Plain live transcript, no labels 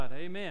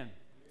Amen.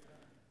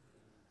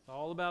 It's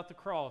all about the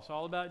cross,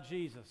 all about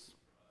Jesus.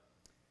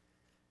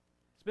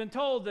 It's been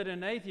told that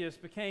an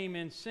atheist became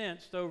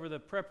incensed over the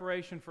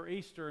preparation for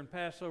Easter and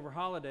Passover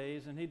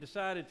holidays, and he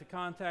decided to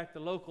contact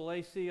the local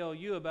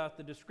ACLU about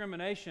the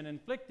discrimination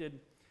inflicted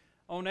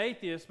on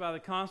atheists by the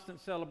constant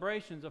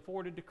celebrations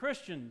afforded to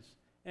Christians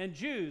and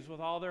Jews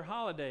with all their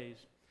holidays,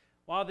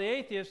 while the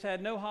atheists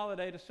had no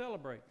holiday to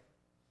celebrate.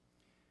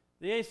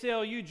 The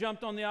ACLU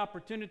jumped on the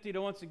opportunity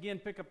to once again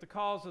pick up the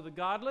cause of the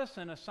godless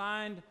and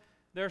assigned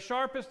their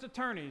sharpest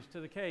attorneys to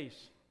the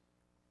case.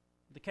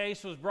 The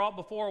case was brought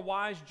before a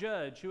wise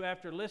judge who,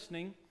 after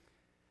listening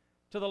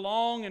to the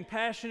long and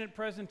passionate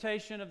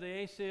presentation of the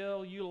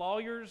ACLU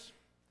lawyers,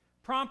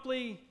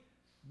 promptly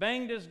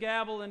banged his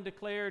gavel and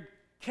declared,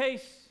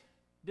 "Case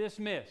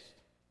dismissed."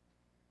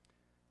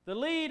 The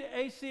lead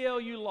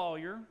ACLU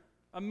lawyer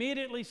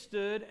immediately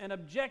stood and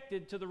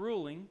objected to the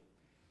ruling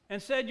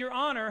and said, "Your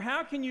Honor,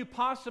 how can you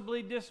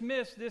possibly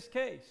dismiss this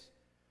case?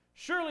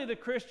 Surely the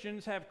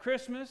Christians have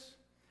Christmas,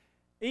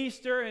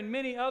 Easter, and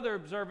many other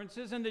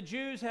observances, and the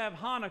Jews have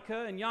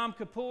Hanukkah and Yom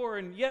Kippur,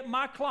 and yet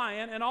my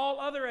client and all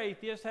other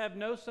atheists have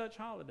no such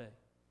holiday."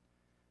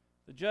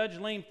 The judge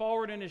leaned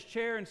forward in his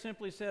chair and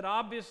simply said,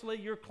 "Obviously,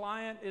 your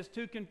client is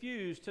too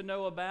confused to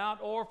know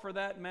about, or for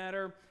that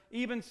matter,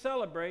 even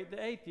celebrate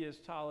the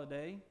atheist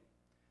holiday."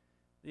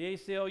 The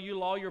ACLU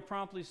lawyer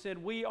promptly said,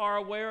 "We are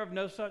aware of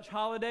no such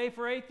holiday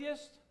for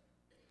atheists."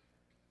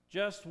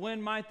 "Just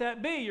when might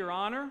that be, Your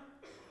Honor?"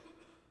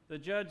 The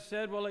judge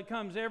said, "Well, it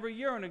comes every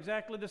year on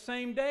exactly the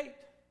same date,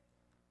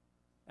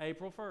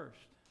 April 1st.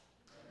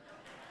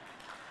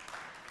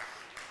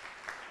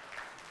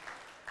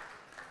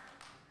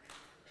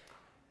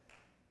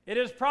 It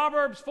is Psalm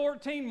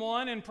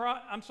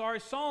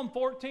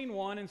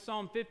 14:1 and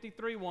Psalm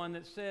 53:1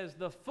 that says,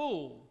 "The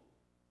fool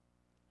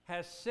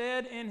has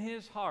said in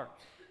his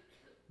heart,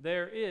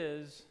 there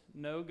is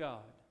no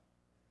God."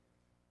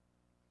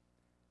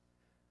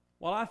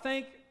 Well, I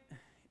think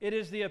it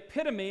is the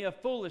epitome of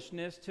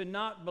foolishness to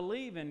not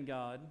believe in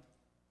God.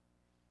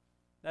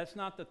 That's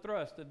not the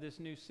thrust of this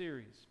new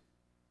series.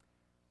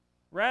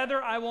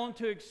 Rather, I want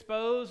to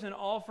expose and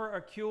offer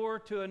a cure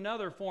to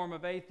another form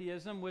of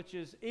atheism, which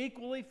is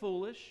equally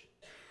foolish,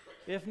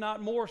 if not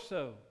more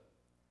so,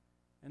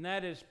 and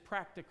that is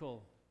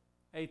practical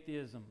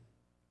atheism.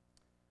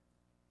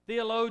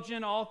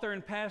 Theologian, author,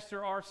 and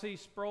pastor R.C.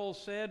 Sproul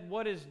said,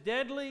 "What is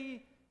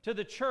deadly to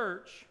the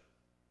church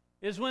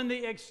is when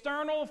the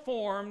external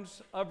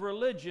forms of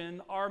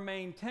religion are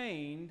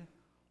maintained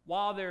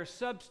while their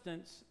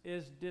substance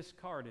is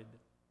discarded.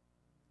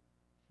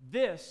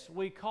 This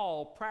we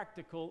call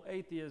practical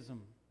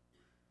atheism.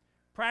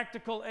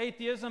 Practical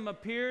atheism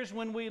appears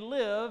when we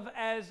live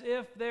as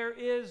if there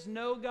is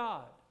no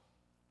God.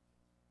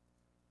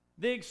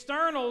 The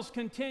externals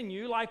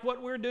continue, like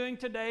what we're doing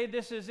today.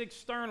 This is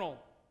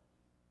external.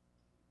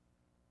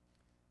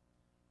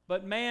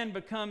 But man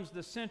becomes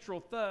the central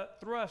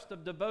thrust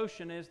of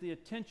devotion as the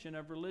attention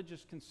of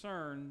religious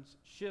concerns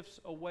shifts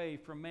away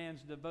from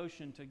man's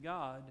devotion to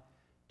God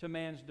to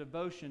man's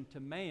devotion to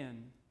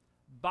man,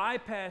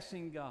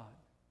 bypassing God.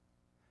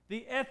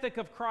 The ethic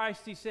of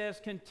Christ, he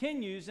says,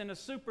 continues in a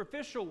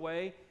superficial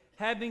way,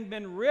 having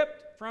been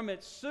ripped from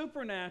its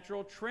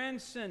supernatural,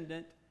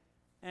 transcendent,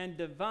 and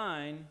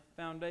divine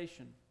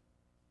foundation.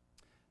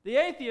 The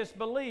atheist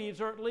believes,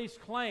 or at least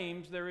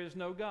claims, there is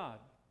no God.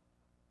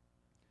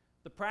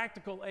 The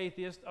practical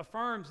atheist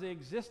affirms the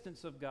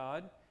existence of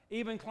God,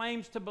 even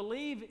claims to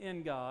believe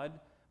in God,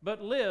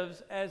 but lives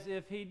as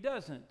if He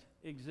doesn't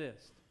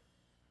exist.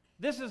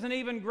 This is an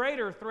even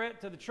greater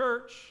threat to the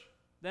church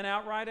than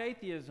outright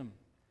atheism,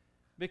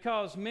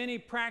 because many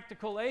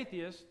practical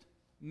atheists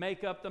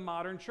make up the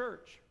modern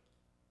church.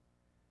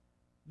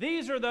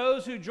 These are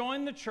those who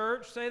join the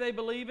church, say they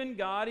believe in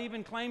God,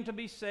 even claim to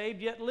be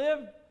saved, yet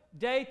live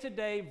day to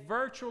day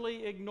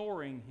virtually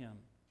ignoring Him.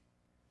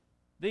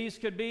 These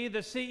could be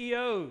the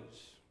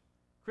CEOs,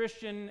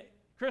 Christian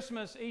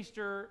Christmas,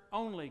 Easter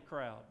only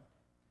crowd.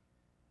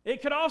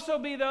 It could also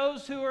be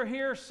those who are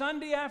here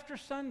Sunday after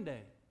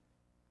Sunday.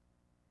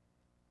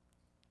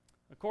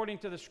 According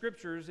to the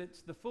Scriptures,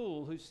 it's the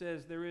fool who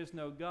says there is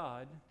no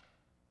God.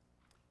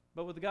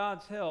 But with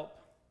God's help,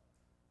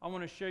 I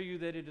want to show you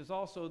that it is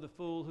also the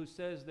fool who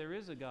says there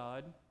is a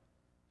God,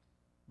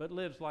 but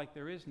lives like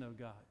there is no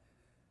God.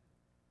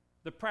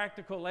 The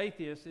practical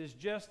atheist is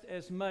just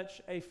as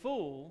much a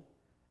fool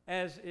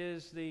as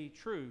is the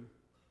true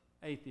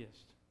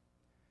atheist.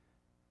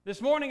 This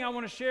morning I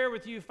want to share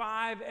with you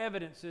 5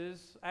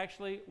 evidences,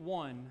 actually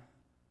 1.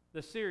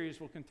 The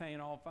series will contain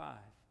all 5.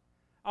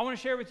 I want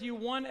to share with you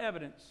 1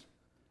 evidence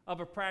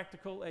of a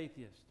practical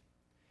atheist.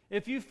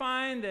 If you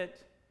find that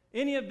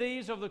any of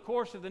these over the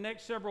course of the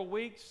next several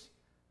weeks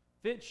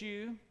fits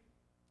you,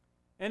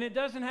 and it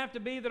doesn't have to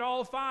be that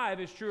all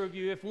 5 is true of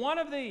you, if one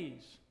of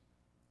these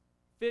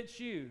fits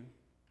you,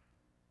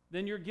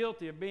 then you're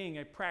guilty of being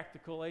a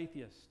practical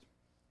atheist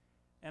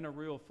and a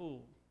real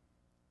fool,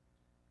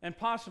 and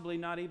possibly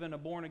not even a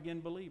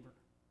born-again believer.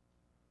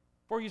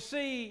 For you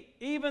see,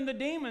 even the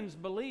demons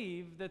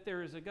believe that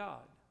there is a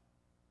God.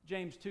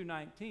 James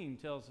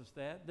 2:19 tells us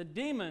that. The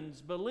demons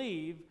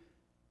believe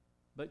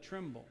but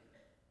tremble.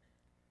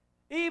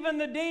 Even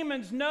the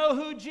demons know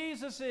who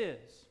Jesus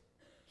is.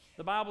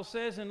 The Bible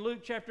says in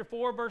Luke chapter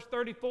 4, verse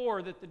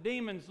 34, that the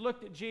demons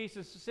looked at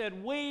Jesus and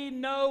said, "We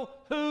know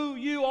who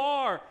you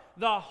are,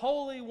 the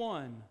Holy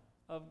One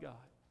of God."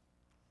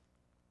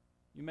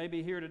 You may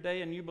be here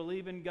today and you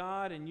believe in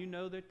God and you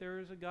know that there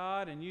is a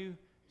God and you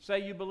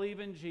say you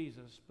believe in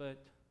Jesus,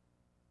 but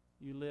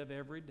you live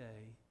every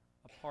day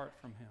apart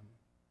from Him,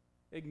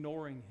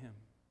 ignoring Him.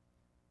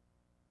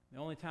 The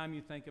only time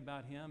you think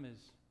about Him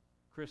is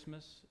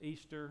Christmas,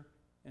 Easter,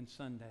 and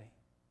Sunday.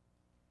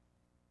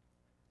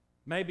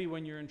 Maybe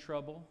when you're in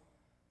trouble,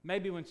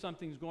 maybe when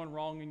something's going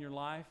wrong in your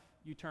life,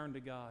 you turn to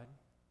God.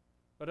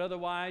 But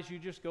otherwise, you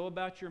just go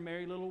about your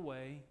merry little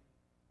way.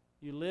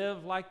 You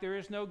live like there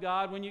is no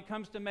God. When it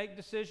comes to make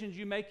decisions,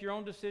 you make your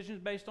own decisions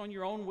based on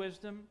your own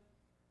wisdom.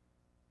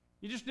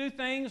 You just do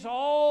things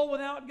all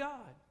without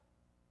God.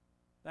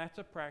 That's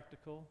a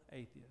practical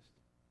atheist.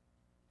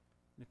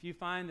 And if you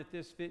find that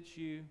this fits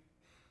you,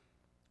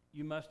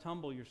 you must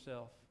humble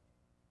yourself.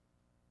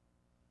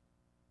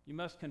 You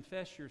must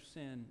confess your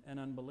sin and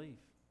unbelief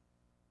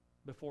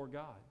before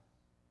God.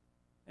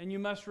 And you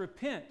must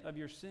repent of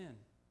your sin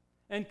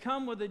and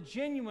come with a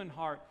genuine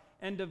heart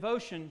and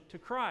devotion to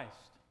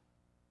Christ.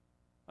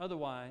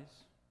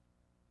 Otherwise,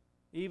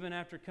 even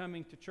after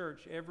coming to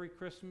church every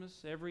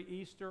Christmas, every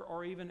Easter,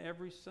 or even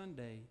every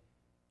Sunday,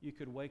 you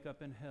could wake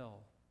up in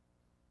hell,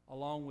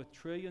 along with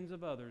trillions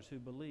of others who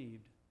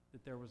believed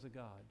that there was a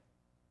God,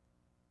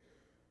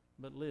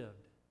 but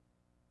lived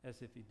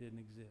as if He didn't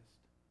exist.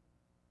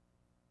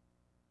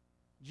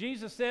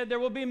 Jesus said, "There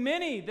will be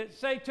many that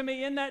say to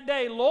me in that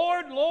day,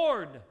 'Lord,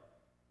 Lord,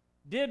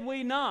 did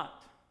we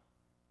not?'"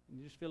 And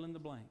you just fill in the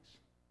blanks.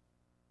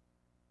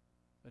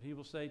 But He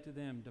will say to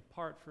them,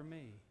 "Depart from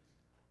me.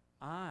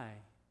 I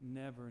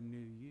never knew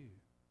you."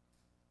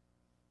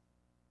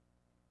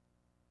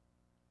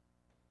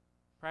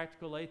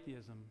 Practical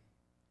atheism.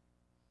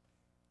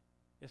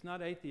 It's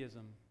not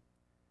atheism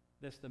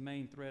that's the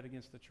main threat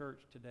against the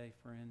church today,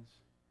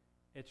 friends.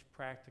 It's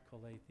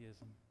practical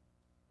atheism.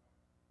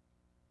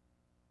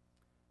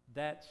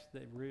 That's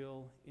the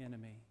real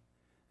enemy.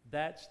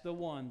 That's the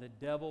one the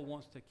devil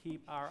wants to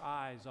keep our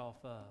eyes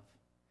off of.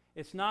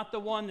 It's not the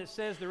one that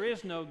says there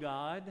is no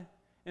God.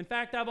 In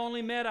fact, I've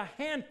only met a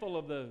handful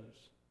of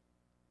those.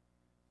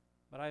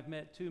 But I've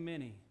met too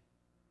many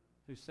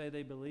who say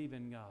they believe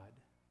in God,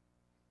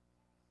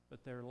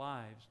 but their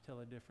lives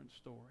tell a different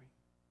story.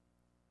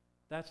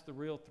 That's the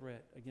real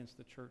threat against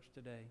the church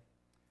today.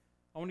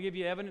 I want to give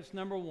you evidence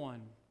number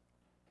one.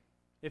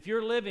 If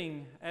you're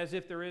living as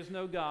if there is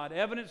no God,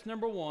 evidence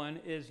number one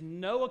is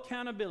no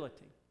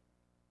accountability.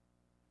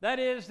 That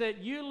is, that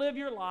you live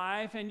your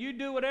life and you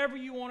do whatever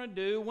you want to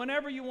do,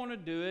 whenever you want to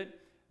do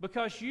it,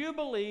 because you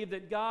believe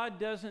that God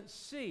doesn't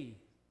see.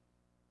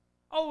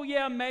 Oh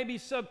yeah, maybe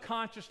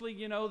subconsciously,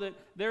 you know that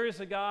there is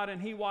a God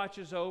and He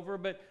watches over,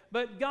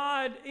 but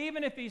God,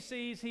 even if He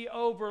sees, He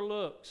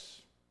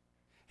overlooks.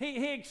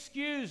 He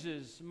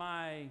excuses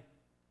my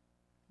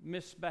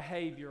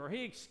misbehavior, or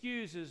He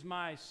excuses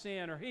my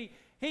sin, or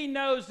He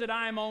knows that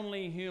I'm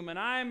only human.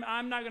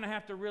 I'm not going to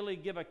have to really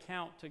give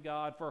account to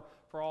God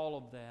for all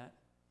of that.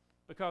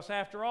 Because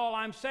after all,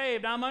 I'm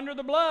saved. I'm under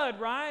the blood,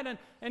 right?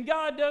 And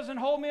God doesn't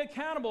hold me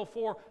accountable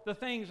for the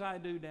things I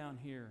do down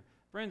here.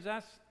 Friends,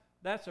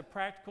 that's a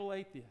practical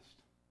atheist.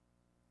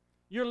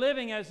 You're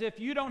living as if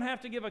you don't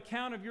have to give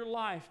account of your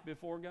life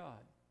before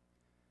God.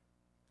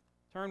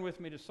 Turn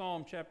with me to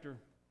Psalm chapter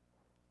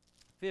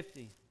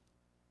 50.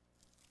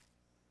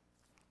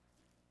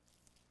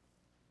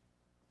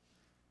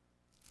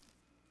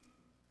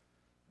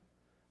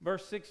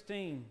 Verse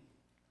 16.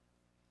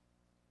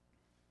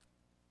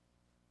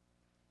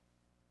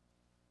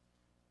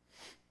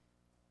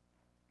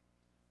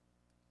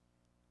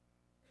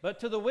 But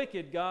to the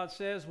wicked, God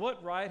says,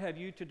 "What right have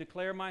you to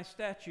declare my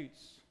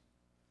statutes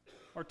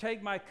or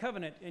take my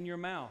covenant in your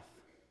mouth?"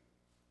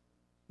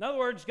 In other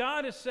words,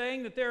 God is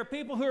saying that there are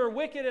people who are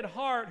wicked at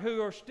heart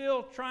who are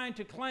still trying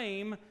to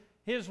claim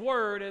His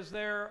word as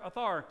their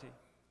authority.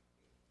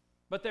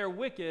 But they're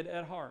wicked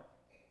at heart.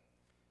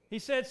 He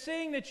said,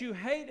 "Seeing that you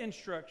hate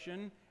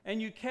instruction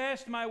and you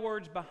cast my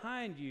words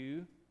behind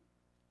you,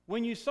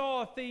 when you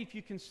saw a thief,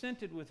 you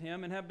consented with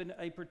him and have been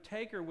a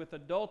partaker with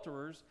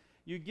adulterers.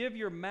 You give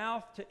your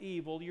mouth to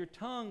evil, your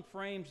tongue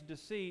frames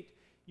deceit.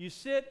 You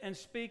sit and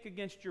speak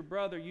against your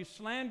brother. You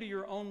slander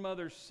your own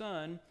mother's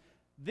son.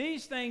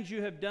 These things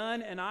you have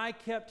done, and I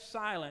kept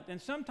silent."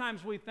 And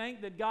sometimes we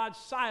think that God's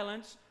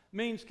silence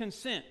means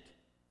consent.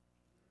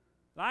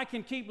 I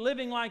can keep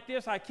living like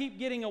this. I keep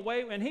getting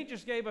away. And He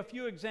just gave a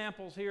few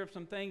examples here of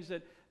some things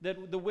that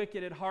the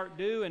wicked at heart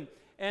do.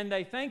 And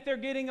they think they're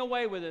getting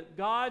away with it.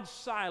 God's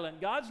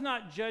silent. God's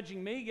not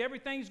judging me.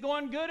 Everything's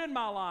going good in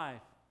my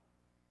life.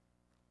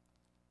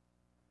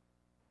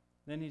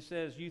 Then He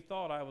says, "You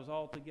thought I was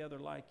altogether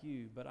like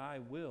you, but I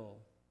will,"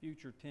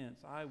 future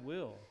tense, "I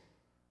will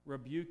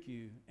rebuke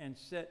you and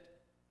set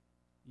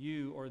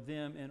you or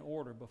them in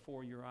order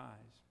before your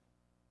eyes."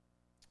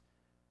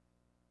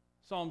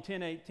 Psalm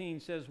 10:18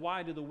 says,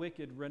 "Why do the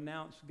wicked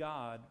renounce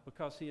God?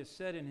 Because he has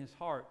said in his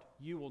heart,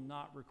 you will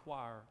not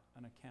require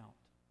an account."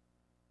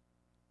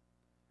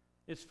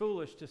 It's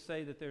foolish to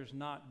say that there's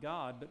not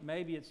God, but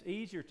maybe it's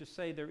easier to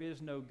say there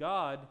is no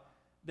God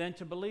than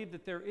to believe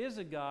that there is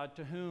a God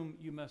to whom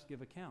you must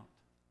give account.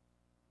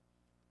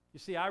 You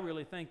see, I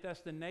really think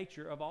that's the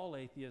nature of all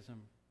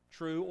atheism,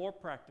 true or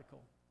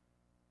practical.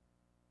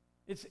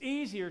 It's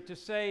easier to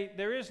say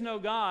there is no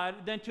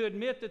God than to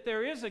admit that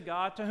there is a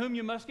God to whom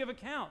you must give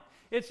account.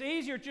 It's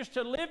easier just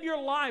to live your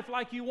life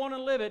like you want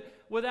to live it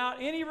without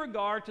any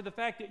regard to the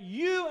fact that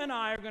you and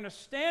I are going to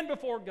stand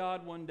before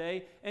God one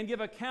day and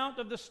give account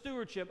of the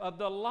stewardship of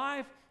the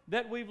life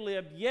that we've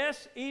lived.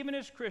 Yes, even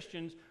as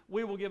Christians,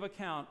 we will give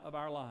account of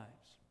our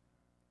lives.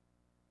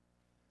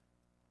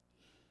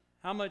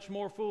 How much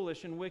more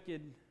foolish and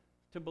wicked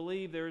to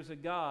believe there is a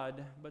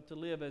God, but to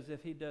live as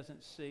if He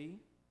doesn't see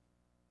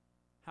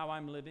how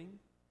I'm living.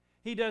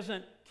 He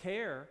doesn't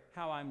care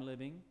how I'm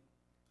living.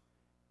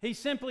 He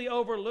simply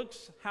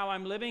overlooks how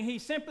I'm living. He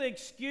simply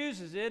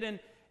excuses it, and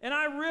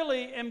I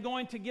really am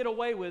going to get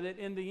away with it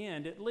in the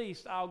end. At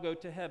least I'll go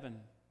to heaven.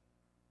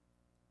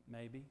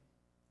 Maybe.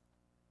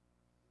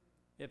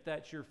 If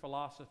that's your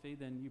philosophy,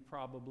 then you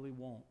probably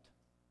won't,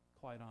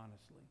 quite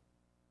honestly.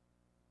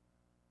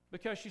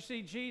 Because you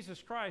see,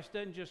 Jesus Christ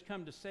doesn't just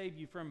come to save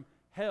you from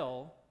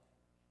hell.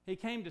 He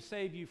came to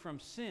save you from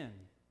sin.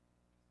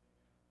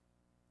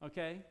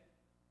 Okay?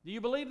 Do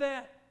you believe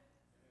that?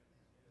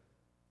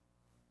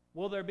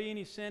 Will there be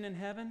any sin in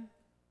heaven?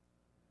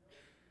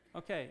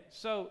 Okay,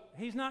 so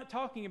He's not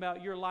talking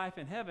about your life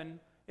in heaven.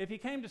 If He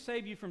came to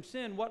save you from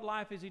sin, what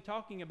life is He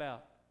talking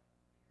about?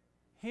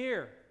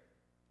 Here.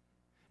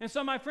 And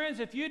so, my friends,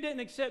 if you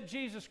didn't accept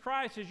Jesus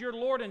Christ as your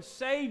Lord and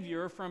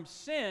Savior from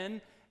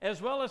sin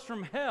as well as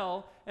from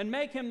hell, and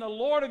make Him the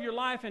Lord of your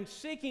life and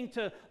seeking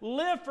to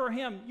live for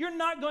Him, you're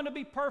not going to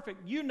be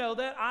perfect. You know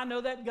that. I know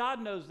that.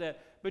 God knows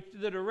that. But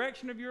the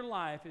direction of your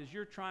life is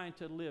you're trying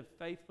to live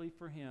faithfully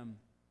for Him.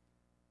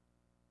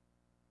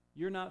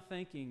 You're not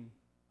thinking,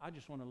 I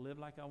just want to live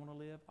like I want to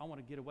live. I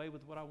want to get away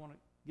with what I want to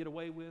get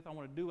away with. I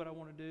want to do what I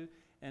want to do.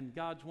 And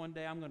God's one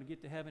day I'm going to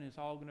get to heaven. It's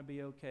all going to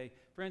be okay.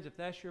 Friends, if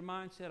that's your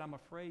mindset, I'm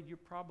afraid you're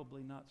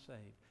probably not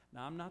saved.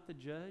 Now, I'm not the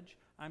judge.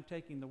 I'm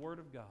taking the Word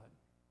of God.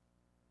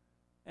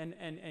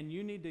 And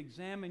you need to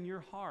examine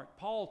your heart.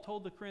 Paul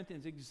told the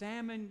Corinthians,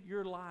 examine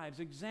your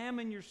lives.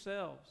 Examine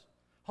yourselves.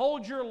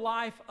 Hold your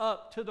life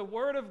up to the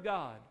Word of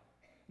God.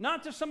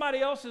 Not to somebody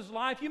else's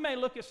life. You may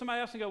look at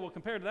somebody else and go, well,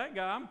 compared to that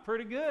guy, I'm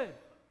pretty good.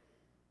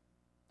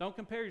 Don't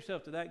compare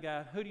yourself to that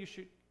guy. Who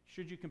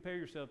should you compare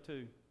yourself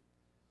to?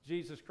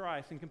 Jesus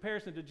Christ. In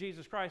comparison to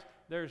Jesus Christ,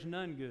 there's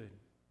none good.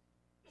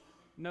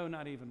 No,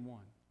 not even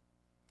one.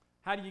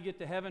 How do you get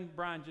to heaven?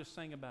 Brian just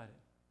sang about it.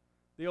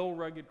 The old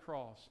rugged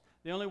cross.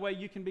 The only way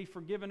you can be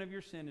forgiven of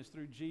your sin is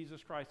through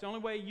Jesus Christ. The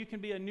only way you can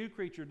be a new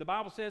creature. The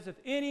Bible says if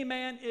any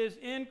man is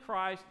in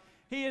Christ,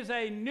 he is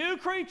a new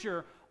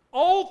creature.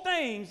 Old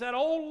things, that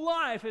old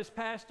life has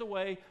passed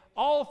away.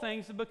 All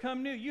things have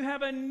become new. You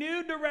have a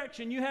new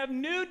direction. You have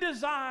new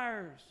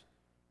desires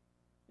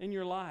in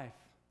your life.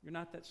 You're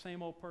not that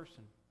same old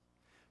person.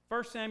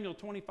 1 Samuel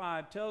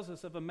 25 tells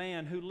us of a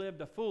man who lived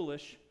a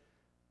foolish,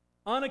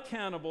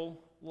 unaccountable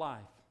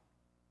life.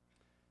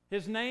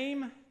 His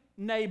name,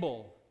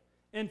 Nabal,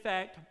 in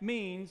fact,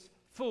 means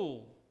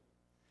fool.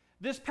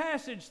 This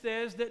passage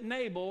says that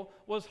Nabal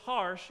was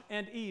harsh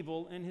and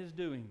evil in his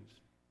doings.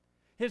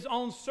 His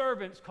own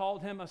servants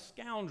called him a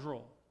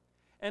scoundrel.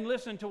 And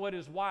listen to what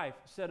his wife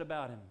said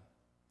about him.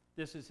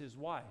 This is his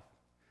wife,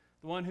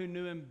 the one who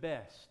knew him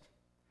best.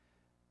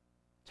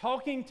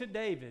 Talking to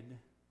David,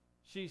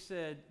 she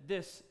said,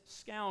 this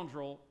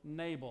scoundrel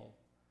Nabal.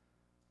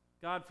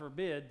 God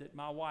forbid that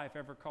my wife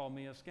ever call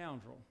me a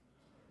scoundrel.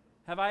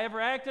 Have I ever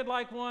acted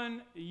like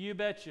one? You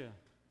betcha.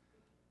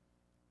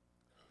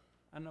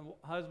 And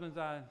husbands,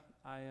 I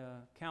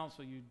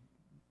counsel you,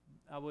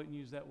 I wouldn't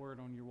use that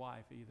word on your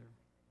wife either.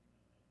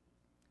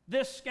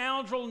 This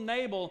scoundrel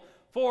Nabal,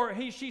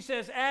 she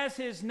says, as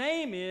his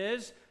name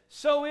is,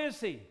 so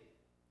is he.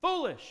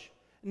 Foolish.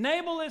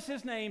 Nabal is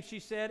his name, she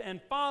said, and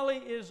folly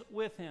is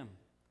with him.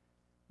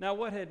 Now,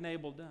 what had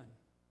Nabal done?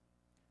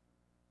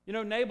 You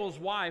know, Nabal's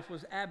wife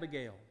was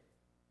Abigail.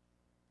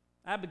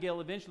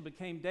 Abigail eventually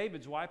became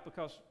David's wife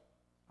because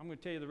I'm going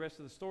to tell you the rest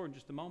of the story in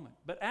just a moment.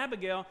 But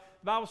Abigail,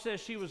 the Bible says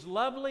she was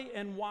lovely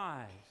and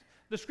wise.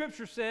 The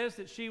Scripture says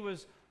that she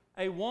was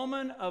a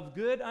woman of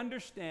good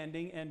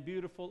understanding and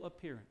beautiful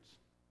appearance.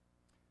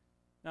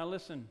 Now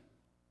listen,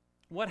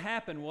 what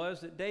happened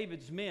was that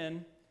David's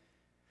men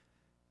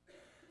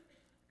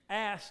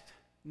asked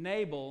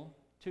Nabal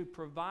to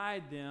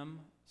provide them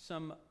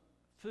some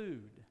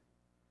food,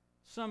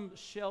 some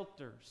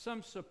shelter,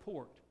 some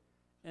support.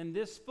 And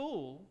this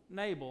fool,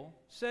 Nabal,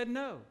 said,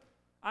 no,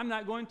 I'm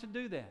not going to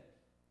do that.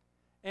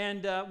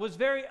 And was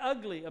very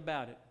ugly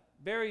about it,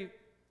 very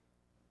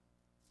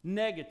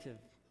negative.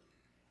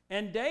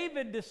 And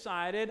David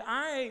decided,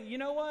 you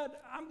know what,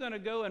 I'm going to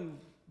go and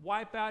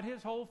wipe out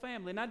his whole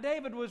family. Now,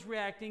 David was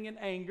reacting in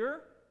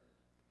anger,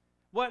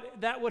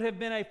 that would have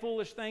been a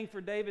foolish thing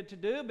for David to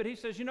do, but he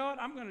says, you know what,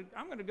 I'm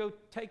going to go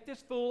take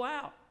this fool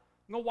out.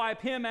 I'm going to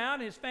wipe him out,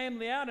 his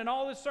family out, and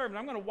all his servants.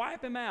 I'm going to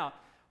wipe him out.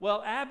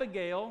 Well,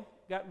 Abigail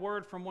got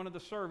word from one of the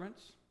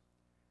servants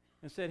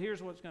and said,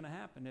 here's what's going to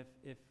happen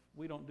if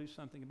we don't do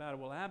something about it.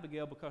 Well,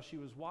 Abigail, because she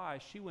was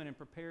wise, she went and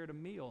prepared a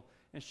meal,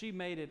 and she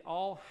made it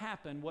all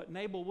happen. What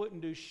Nabal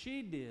wouldn't do,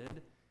 she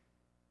did.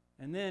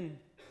 And then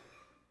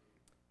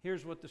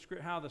here's what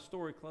how the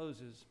story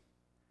closes.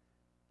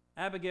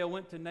 Abigail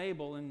went to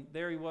Nabal, and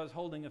there he was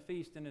holding a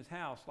feast in his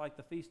house, like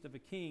the feast of a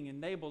king. And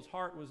Nabal's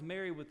heart was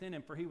merry within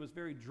him, for he was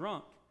very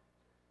drunk.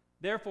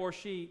 Therefore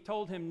she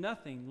told him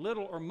nothing,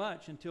 little or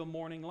much, until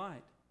morning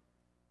light.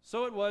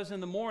 So it was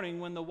in the morning,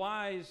 when the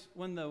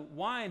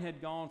wine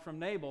had gone from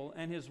Nabal,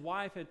 and his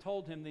wife had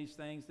told him these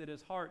things, that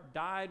his heart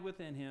died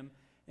within him,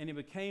 and he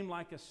became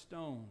like a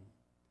stone.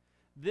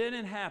 Then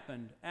it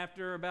happened,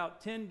 after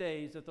about 10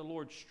 days, that the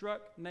Lord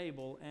struck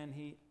Nabal, and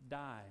he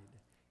died.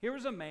 Here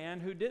was a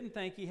man who didn't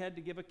think he had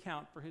to give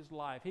account for his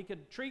life. He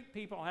could treat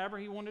people however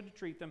he wanted to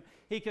treat them.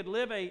 He could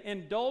live an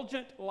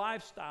indulgent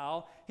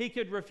lifestyle. He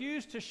could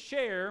refuse to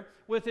share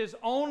with his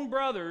own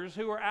brothers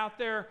who were out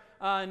there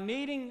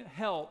needing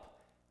help.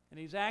 And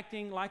he's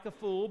acting like a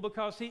fool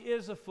because he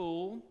is a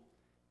fool,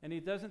 and he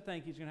doesn't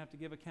think he's going to have to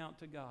give account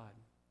to God.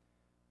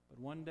 But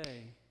one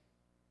day,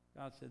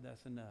 God said,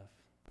 that's enough,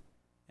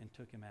 and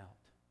took him out.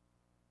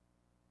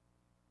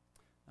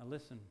 Now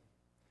listen,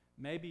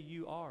 maybe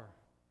you are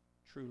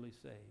truly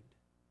saved.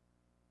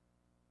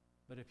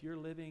 But if you're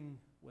living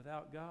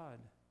without God,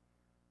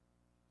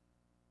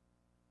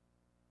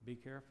 be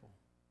careful.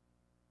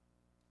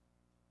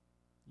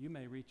 You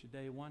may reach a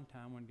day one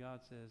time when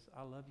God says,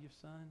 I love you,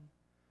 son,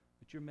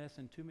 but you're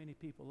messing too many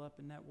people up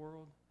in that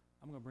world.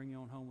 I'm going to bring you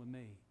on home with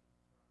me.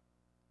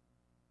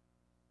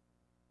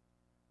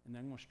 And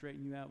then I'm going to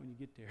straighten you out when you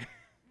get there.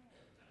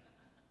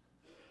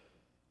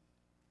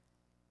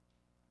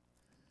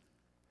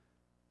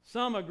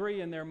 Some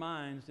agree in their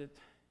minds that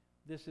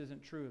this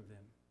isn't true of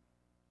them,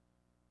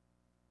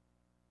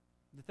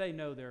 that they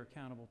know they're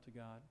accountable to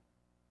God.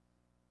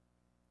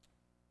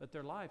 But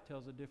their life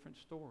tells a different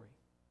story.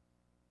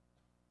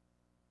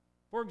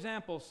 For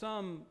example,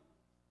 some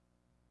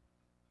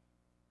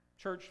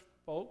church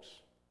folks,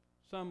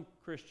 some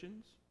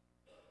Christians,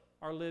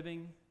 are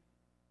living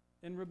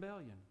in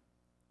rebellion.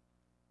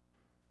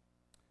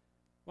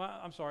 Well,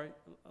 I'm sorry,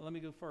 let me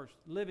go first.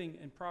 Living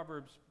in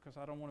Proverbs, because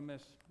I don't want to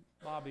mess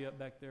Bobby up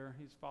back there.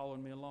 He's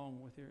following me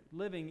along with here.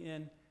 Living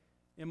in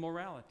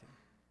immorality.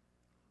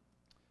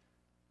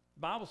 The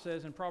Bible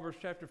says in Proverbs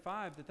chapter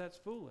 5 that that's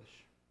foolish.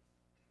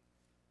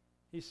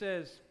 He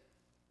says,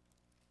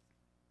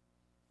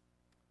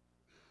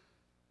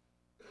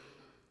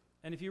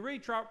 and if you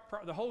read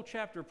the whole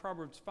chapter of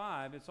Proverbs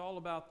 5, it's all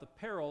about the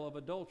peril of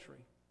adultery.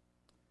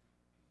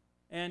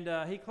 And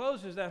he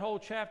closes that whole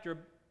chapter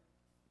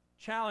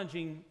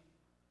challenging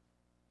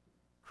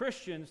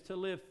Christians to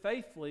live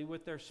faithfully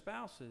with their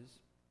spouses.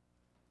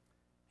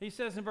 He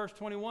says in verse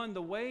 21,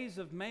 the ways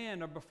of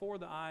man are before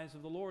the eyes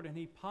of the Lord, and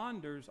he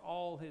ponders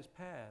all his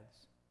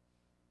paths.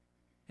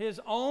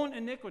 His own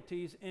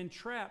iniquities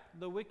entrap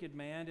the wicked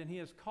man, and he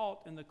is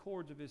caught in the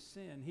cords of his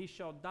sin. He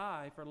shall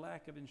die for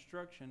lack of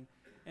instruction,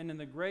 and in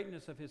the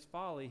greatness of his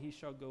folly he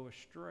shall go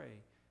astray.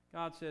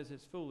 God says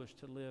it's foolish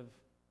to live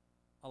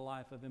a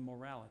life of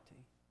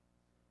immorality.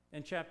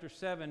 In chapter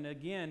 7,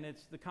 again,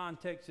 the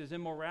context is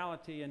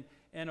immorality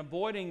and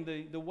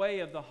avoiding the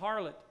way of the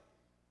harlot.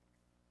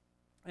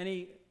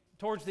 And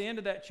towards the end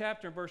of that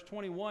chapter, in verse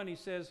 21, he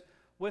says,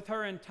 with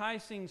her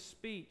enticing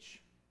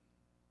speech,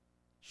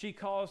 she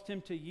caused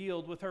him to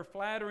yield. With her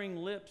flattering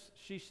lips,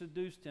 she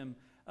seduced him.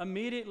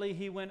 Immediately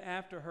he went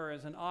after her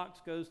as an ox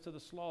goes to the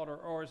slaughter,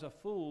 or as a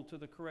fool to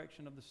the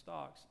correction of the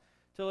stocks,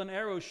 till an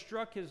arrow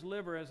struck his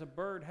liver as a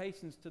bird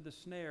hastens to the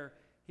snare.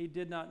 He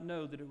did not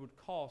know that it would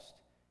cost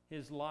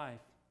his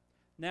life.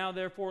 Now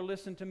therefore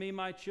listen to me,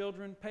 my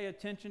children. Pay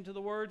attention to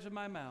the words of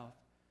my mouth.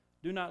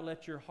 Do not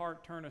let your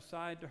heart turn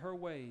aside to her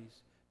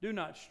ways. Do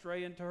not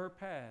stray into her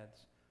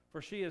paths. For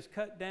she has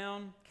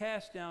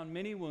cast down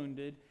many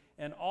wounded,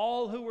 and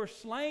all who were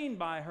slain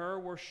by her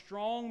were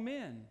strong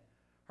men.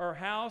 Her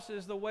house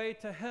is the way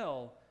to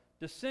hell,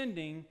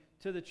 descending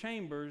to the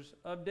chambers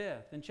of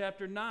death. In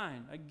chapter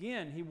 9,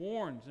 again, he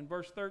warns in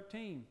verse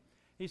 13.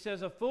 He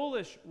says, a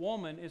foolish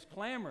woman is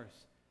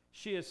clamorous.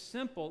 She is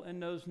simple and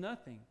knows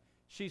nothing.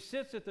 She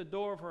sits at the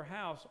door of her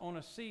house on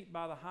a seat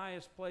by the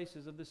highest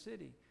places of the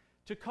city,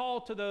 to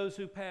call to those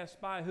who pass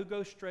by, who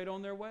go straight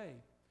on their way.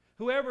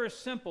 Whoever is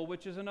simple,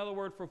 which is another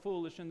word for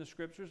foolish in the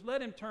Scriptures,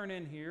 let him turn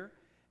in here.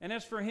 And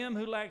as for him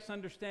who lacks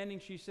understanding,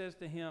 she says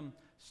to him,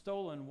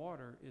 stolen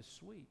water is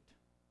sweet,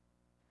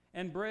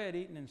 and bread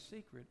eaten in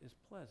secret is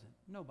pleasant.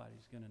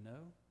 Nobody's going to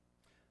know.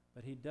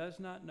 But he does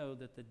not know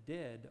that the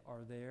dead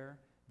are there,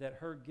 that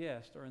her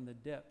guests are in the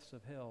depths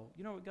of hell.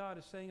 You know what God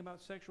is saying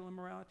about sexual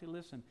immorality?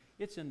 Listen,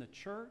 it's in the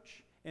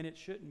church, and it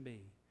shouldn't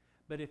be.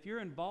 But if you're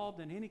involved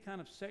in any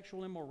kind of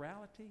sexual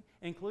immorality,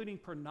 including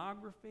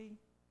pornography,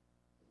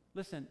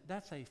 listen,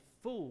 that's a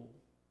fool.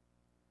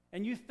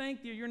 And you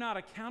think that you're not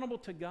accountable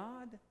to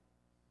God?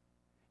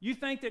 You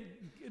think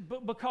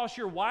that because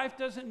your wife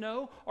doesn't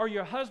know, or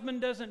your husband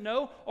doesn't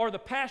know, or the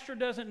pastor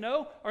doesn't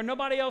know, or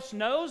nobody else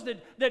knows,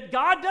 that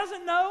God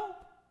doesn't know?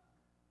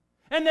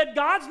 And that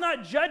God's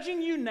not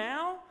judging you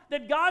now?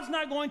 That God's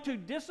not going to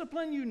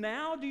discipline you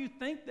now? Do you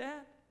think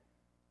that?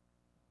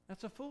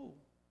 That's a fool.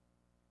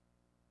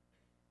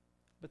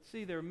 But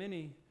see, there are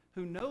many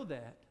who know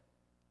that,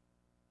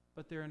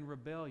 but they're in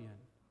rebellion.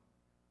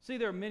 See,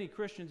 there are many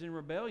Christians in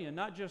rebellion,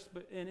 not just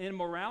in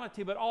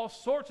immorality, but all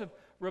sorts of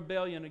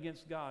rebellion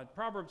against God.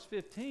 Proverbs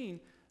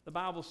 15, the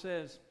Bible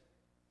says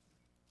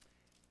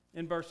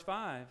in verse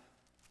 5,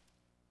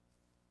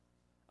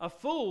 a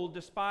fool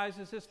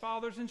despises his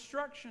father's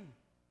instruction.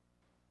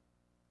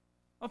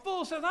 A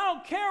fool says, I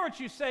don't care what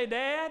you say,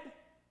 Dad.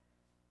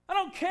 I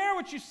don't care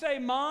what you say,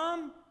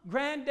 Mom,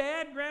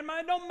 Granddad, Grandma.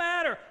 It don't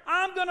matter.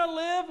 I'm going to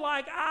live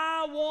like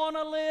I want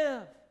to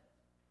live.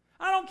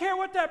 I don't care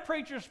what that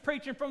preacher's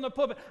preaching from the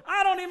pulpit.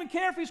 I don't even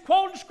care if he's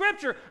quoting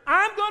Scripture.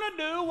 I'm going to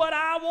do what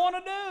I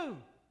want to do.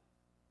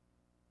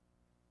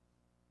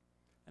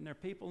 And there are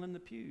people in the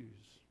pews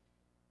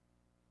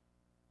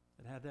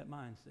that have that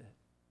mindset.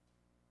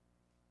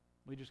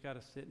 We just got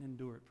to sit and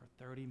endure it for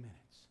 30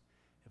 minutes.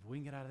 If we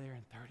can get out of there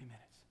in 30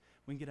 minutes,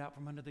 we can get out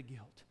from under the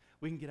guilt.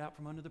 We can get out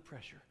from under the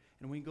pressure.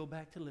 And we can go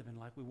back to living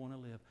like we want to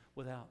live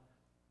without.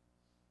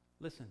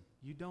 Listen,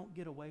 you don't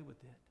get away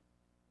with it.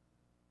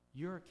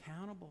 You're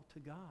accountable to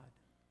God.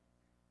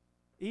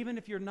 Even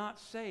if you're not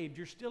saved,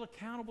 you're still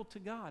accountable to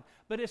God.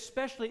 But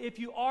especially if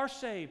you are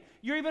saved,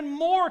 you're even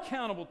more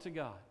accountable to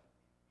God.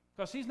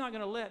 Because He's not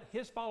going to let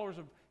His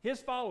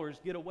followers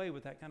get away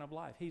with that kind of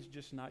life. He's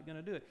just not going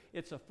to do it.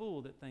 It's a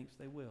fool that thinks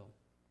they will.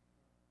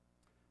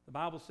 The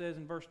Bible says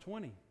in verse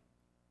 20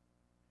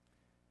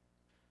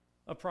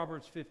 of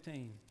Proverbs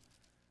 15,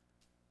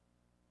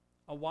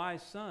 a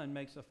wise son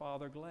makes a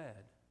father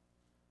glad,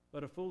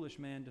 but a foolish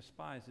man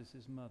despises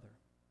his mother.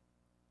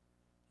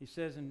 He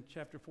says in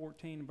chapter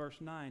 14, verse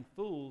 9,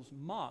 fools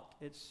mock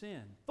at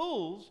sin.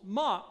 Fools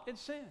mock at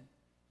sin.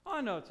 Oh,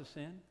 I know it's a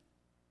sin.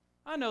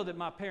 I know that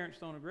my parents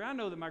don't agree. I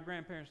know that my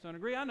grandparents don't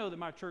agree. I know that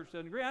my church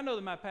doesn't agree. I know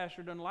that my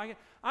pastor doesn't like it.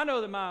 I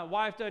know that my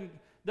wife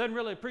doesn't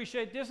really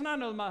appreciate this, and I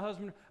know that my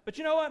husband. But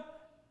you know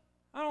what?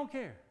 I don't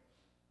care.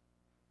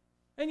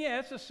 And yeah,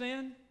 it's a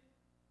sin,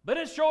 but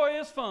it sure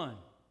is fun.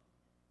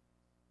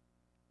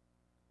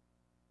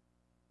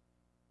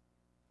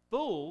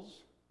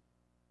 Fools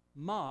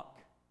mock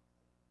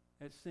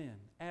at sin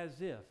as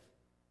if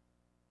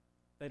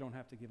they don't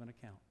have to give an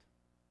account.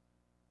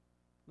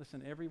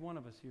 Listen, every one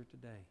of us here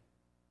today,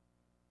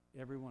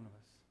 every one of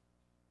us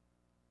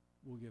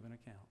will give an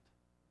account.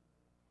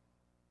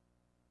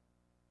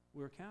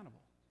 We're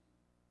accountable.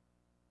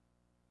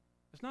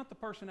 It's not the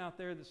person out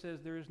there that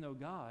says there is no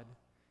God.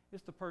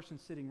 It's the person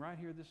sitting right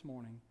here this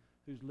morning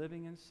who's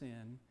living in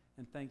sin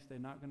and thinks they're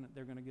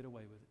going to get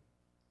away with it.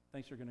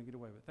 Thinks they're going to get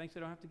away with it. Thinks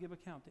they don't have to give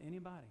account to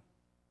anybody.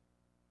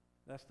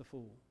 That's the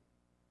fool.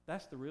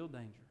 That's the real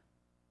danger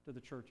to the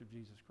church of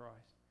Jesus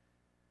Christ.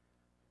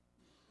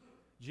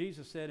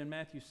 Jesus said in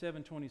Matthew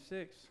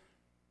 7:26,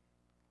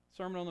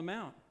 Sermon on the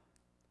Mount,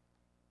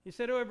 He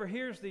said, whoever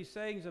hears these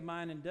sayings of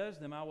mine and does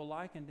them, I will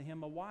liken to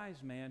him a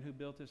wise man who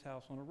built his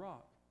house on a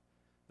rock.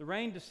 The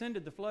rain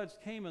descended, the floods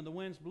came, and the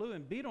winds blew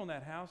and beat on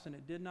that house, and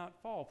it did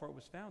not fall, for it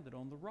was founded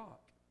on the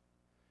rock.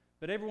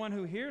 But everyone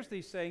who hears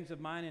these sayings of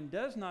mine and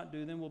does not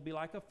do them will be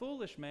like a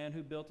foolish man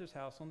who built his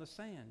house on the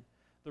sand.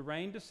 The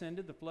rain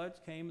descended, the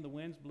floods came, and the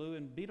winds blew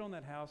and beat on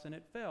that house, and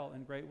it fell,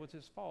 and great was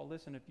its fall.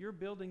 Listen, if you're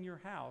building your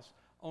house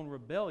on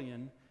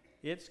rebellion,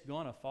 it's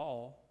going to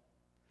fall.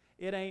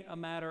 It ain't a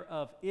matter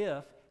of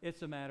if,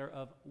 it's a matter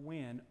of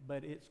when,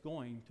 but it's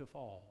going to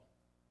fall.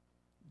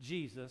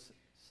 Jesus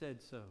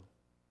said so.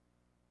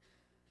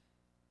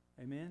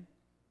 Amen?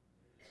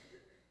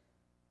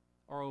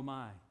 Or oh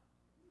my.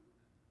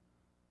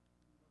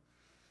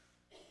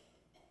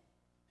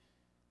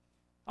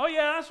 Oh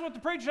yeah, that's what the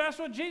preacher, that's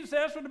what Jesus said,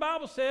 that's what the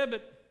Bible said,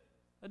 but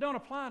it don't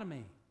apply to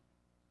me.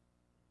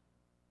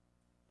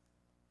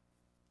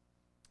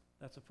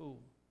 That's a fool.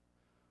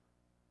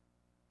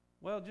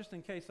 Well, just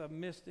in case I've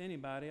missed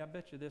anybody, I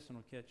bet you this one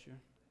will catch you.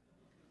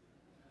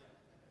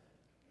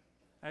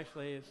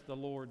 Actually, it's the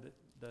Lord that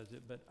does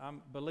it, but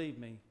believe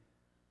me,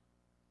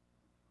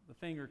 the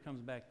finger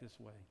comes back this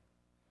way.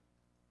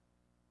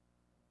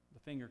 The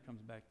finger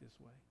comes back this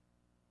way.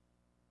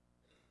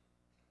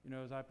 You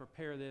know, as I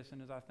prepare this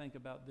and as I think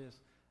about this,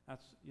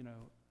 that's, you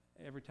know,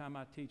 every time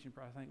I teach and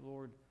pray, I think,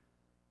 Lord,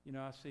 you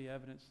know, I see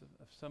evidence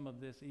of some of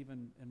this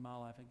even in my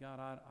life. And God,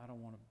 I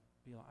don't want to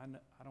be like,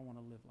 I don't want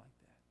to live like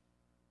that.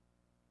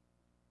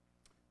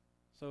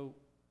 So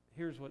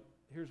here's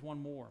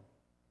one more.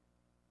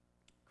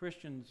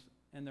 Christians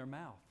and their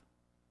mouth.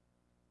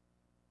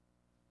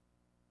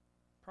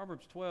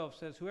 Proverbs 12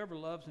 says, whoever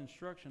loves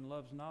instruction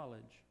loves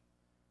knowledge,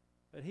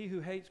 but he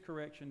who hates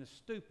correction is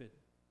stupid.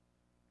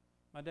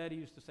 My daddy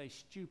used to say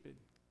stupid.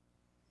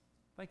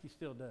 I think he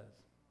still does.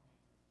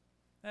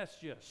 That's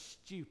just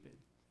stupid,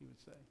 he would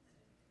say.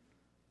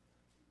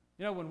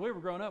 You know, when we were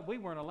growing up, we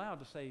weren't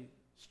allowed to say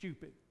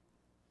stupid.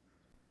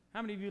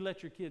 How many of you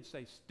let your kids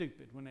say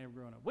stupid when they were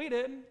growing up? We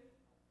didn't.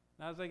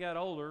 As they got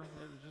older,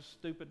 it was just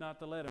stupid not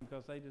to let them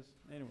because they just,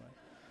 anyway.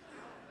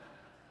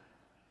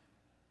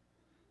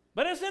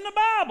 But it's in the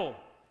Bible.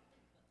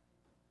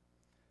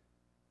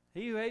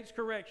 He who hates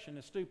correction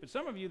is stupid.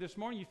 Some of you this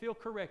morning, you feel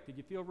corrected,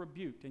 you feel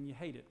rebuked, and you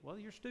hate it. Well,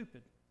 you're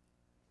stupid.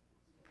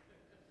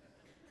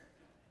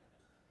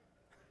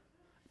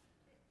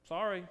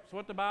 Sorry, it's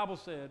what the Bible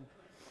said.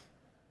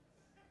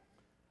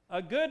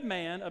 A good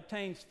man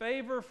obtains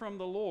favor from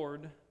the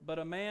Lord, but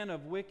a man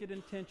of wicked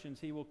intentions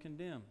he will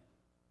condemn.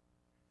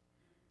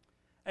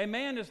 A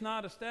man is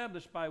not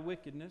established by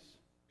wickedness,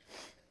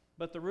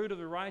 but the root of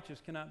the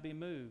righteous cannot be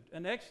moved.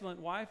 An excellent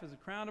wife is the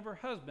crown of her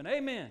husband.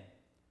 Amen.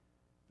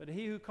 But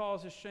he who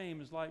causes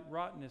shame is like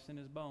rottenness in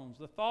his bones.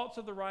 The thoughts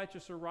of the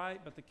righteous are right,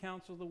 but the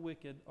counsel of the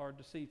wicked are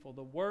deceitful.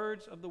 The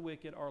words of the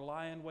wicked are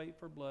lie in wait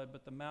for blood,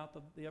 but the mouth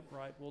of the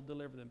upright will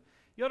deliver them.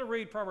 You ought to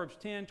read Proverbs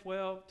 10,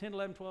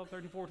 11, 12,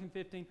 13, 14,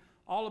 15,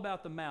 all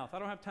about the mouth. I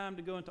don't have time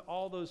to go into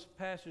all those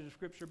passages of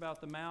Scripture about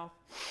the mouth.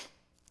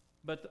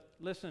 But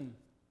listen,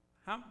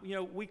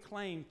 we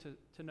claim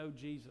to know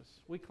Jesus.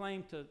 We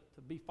claim to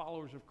be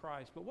followers of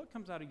Christ. But what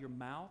comes out of your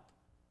mouth?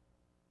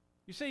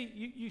 You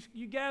see,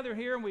 you gather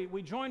here and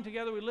we join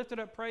together, we lifted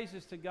up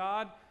praises to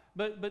God,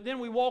 but then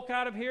we walk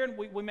out of here and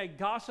we may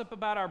gossip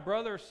about our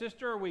brother or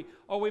sister,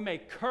 or we may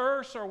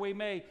curse, or we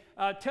may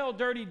tell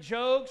dirty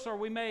jokes, or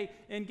we may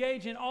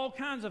engage in all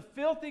kinds of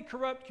filthy,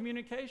 corrupt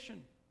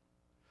communication.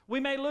 We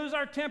may lose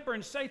our temper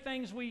and say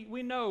things we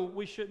know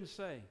we shouldn't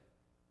say.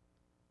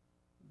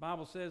 The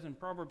Bible says in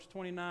Proverbs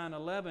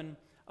 29:11,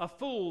 a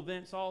fool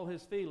vents all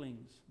his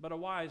feelings, but a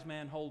wise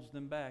man holds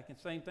them back. And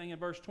same thing in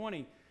verse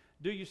 20.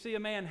 Do you see a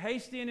man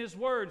hasty in his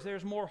words?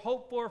 There's more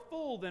hope for a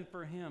fool than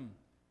for him.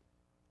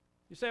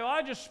 You say, well,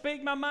 I just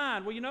speak my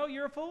mind. Well,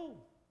 you're a fool.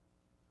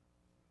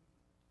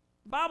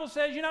 The Bible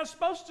says you're not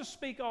supposed to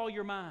speak all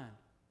your mind.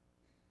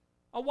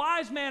 A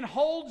wise man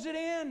holds it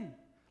in.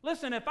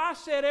 Listen, if I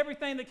said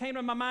everything that came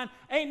to my mind,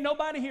 ain't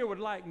nobody here would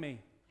like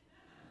me.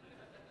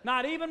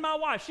 Not even my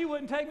wife. She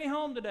wouldn't take me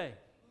home today.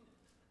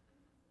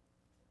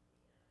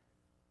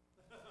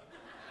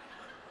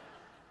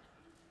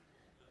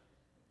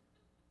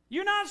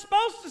 You're not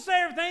supposed to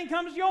say everything that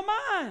comes to your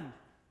mind.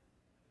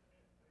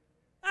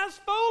 That's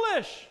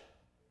foolish.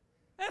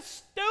 That's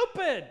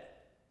stupid.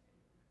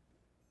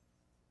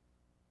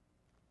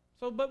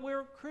 But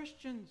we're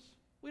Christians.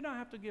 We don't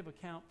have to give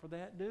account for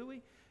that, do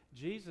we?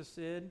 Jesus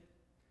said,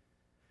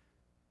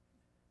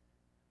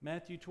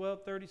 Matthew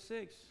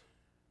 12:36,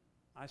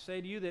 I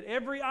say to you that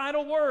every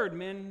idle word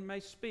men may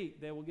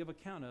speak, they will give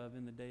account of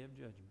in the day of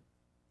judgment.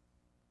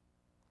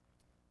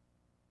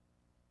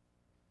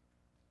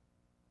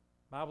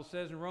 The Bible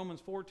says in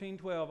Romans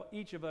 14:12,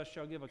 each of us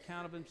shall give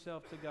account of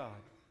himself to God.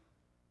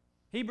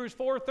 Hebrews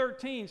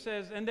 4:13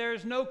 says, and there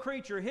is no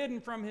creature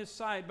hidden from his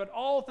sight, but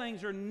all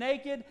things are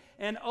naked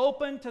and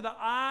open to the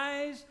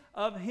eyes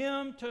of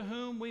him to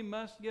whom we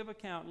must give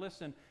account.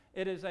 Listen,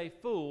 it is a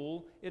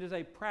fool, it is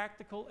a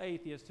practical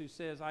atheist who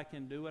says, I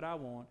can do what I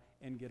want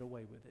and get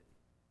away with it.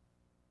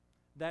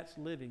 That's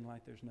living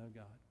like there's no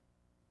God.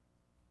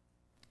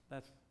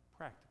 That's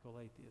practical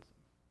atheism.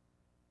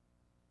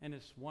 And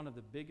it's one of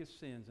the biggest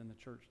sins in the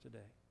church today.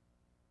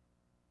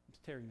 It's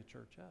tearing the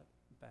church up,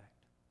 in fact.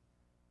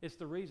 It's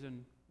the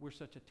reason we're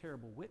such a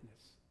terrible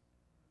witness.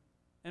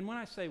 And when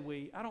I say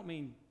we, I don't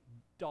mean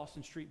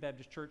Dawson Street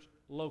Baptist Church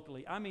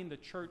locally. I mean the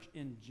church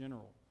in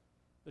general.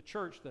 The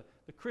church,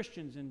 the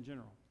Christians in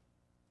general.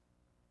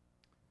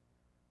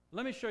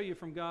 Let me show you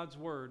from God's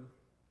Word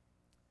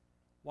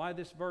why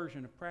this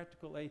version of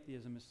practical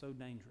atheism is so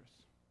dangerous.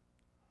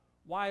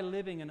 Why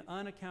living an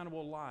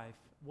unaccountable life,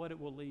 what it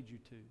will lead you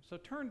to. So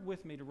turn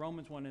with me to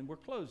Romans 1, and we're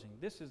closing.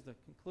 This is the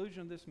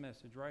conclusion of this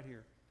message right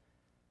here.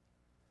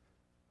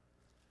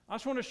 I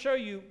just want to show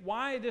you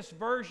why this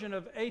version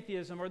of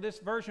atheism, or this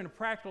version of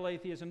practical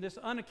atheism, this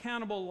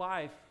unaccountable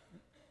life,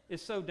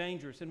 is so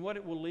dangerous and what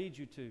it will lead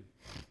you to.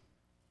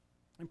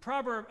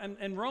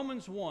 In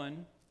Romans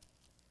 1,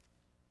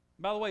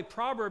 by the way,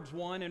 Proverbs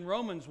 1 and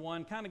Romans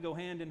 1 kind of go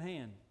hand in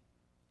hand.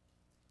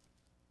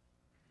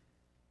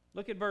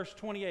 Look at verse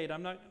 28.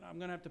 I'm going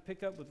to have to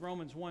pick up with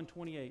Romans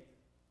 1:28.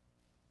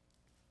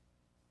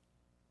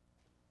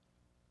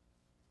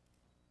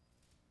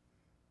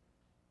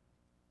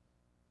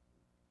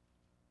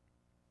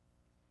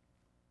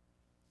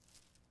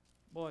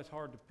 Boy, it's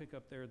hard to pick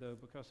up there, though,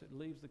 because it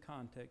leaves the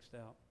context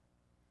out.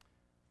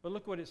 But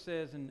look what it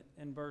says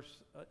in verse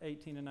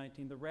 18 and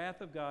 19. The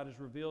wrath of God is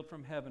revealed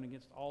from heaven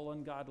against all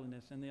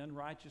ungodliness and the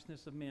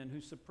unrighteousness of men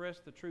who suppress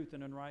the truth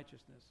in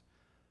unrighteousness.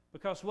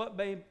 Because what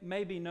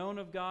may be known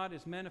of God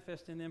is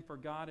manifest in them, for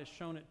God has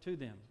shown it to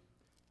them.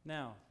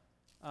 Now,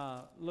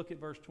 look at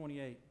verse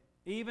 28.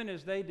 Even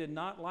as they did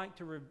not like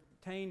to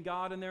retain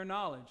God in their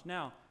knowledge.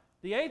 Now,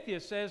 the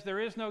atheist says there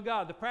is no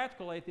God. The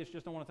practical atheists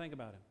just don't want to think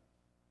about him.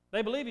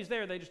 They believe he's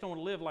there, they just don't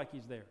want to live like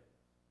he's there.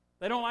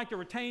 They don't like to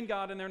retain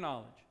God in their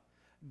knowledge.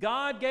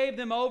 God gave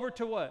them over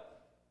to what?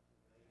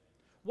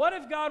 What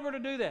if God were to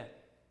do that?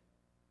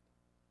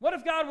 What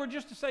if God were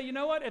just to say, you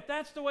know what, if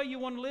that's the way you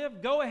want to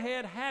live, go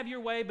ahead, have your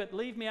way, but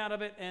leave me out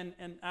of it, and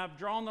I've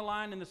drawn the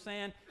line in the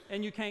sand,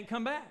 and you can't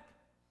come back.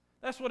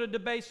 That's what a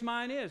debased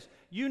mind is.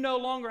 You no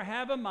longer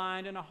have a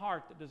mind and a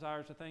heart that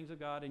desires the things of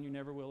God, and you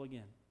never will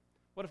again.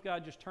 What if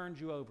God just turns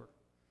you over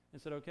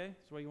and said, okay,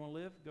 that's the way you want to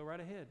live? Go right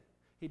ahead.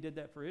 He did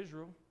that for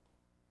Israel.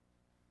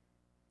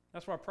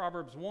 That's why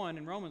Proverbs 1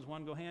 and Romans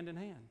 1 go hand in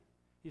hand.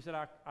 He said,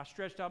 I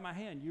stretched out my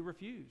hand. You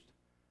refused.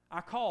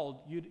 I called.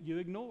 You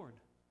ignored.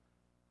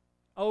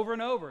 Over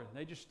and over.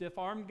 They just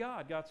stiff-armed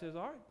God. God says,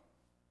 all right,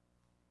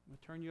 I'm going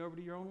to turn you over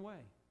to your own way.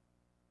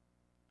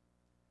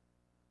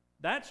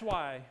 That's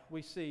why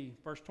we see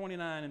verse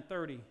 29 and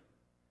 30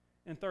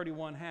 and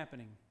 31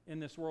 happening in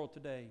this world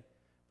today,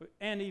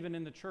 and even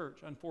in the church,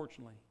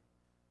 unfortunately.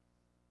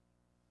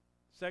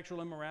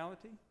 Sexual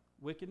immorality,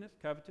 wickedness,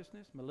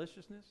 covetousness,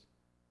 maliciousness,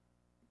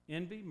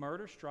 envy,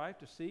 murder, strife,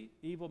 deceit,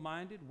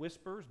 evil-minded,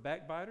 whisperers,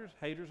 backbiters,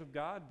 haters of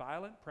God,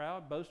 violent,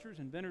 proud, boasters,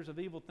 inventors of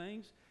evil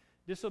things,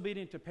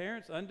 disobedient to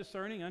parents,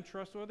 undiscerning,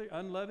 untrustworthy,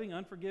 unloving,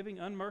 unforgiving,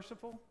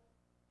 unmerciful,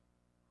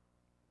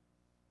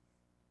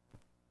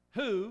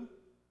 who,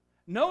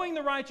 knowing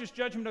the righteous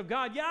judgment of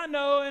God, I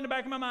know in the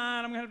back of my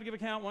mind I'm going to have to give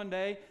account one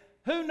day,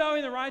 who,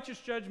 knowing the righteous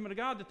judgment of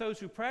God, that those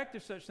who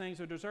practice such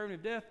things are deserving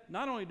of death,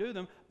 not only do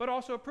them, but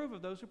also approve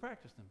of those who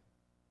practice them.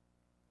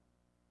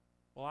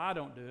 Well, I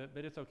don't do it,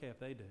 but it's okay if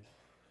they do.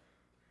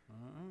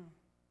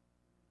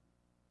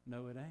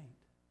 No, it ain't.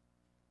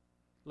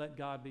 Let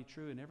God be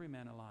true and every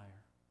man a liar.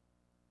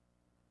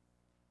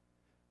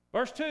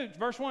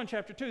 Verse 1,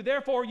 chapter 2.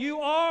 Therefore you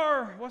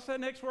are, what's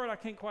that next word? I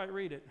can't quite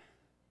read it.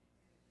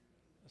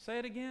 Say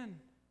it again.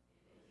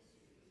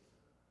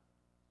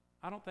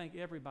 I don't think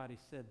everybody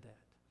said that.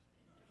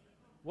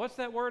 What's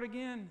that word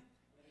again?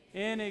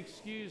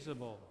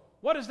 Inexcusable.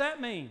 What does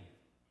that mean?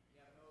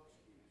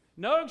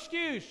 No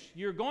excuse.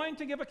 You're going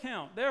to give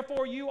account.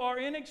 Therefore you are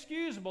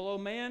inexcusable, O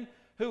man,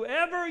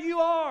 whoever you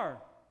are,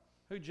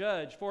 who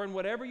judge. For in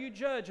whatever you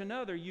judge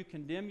another, you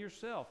condemn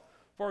yourself.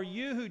 For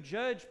you who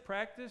judge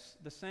practice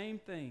the same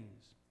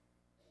things.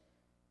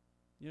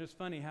 You know, it's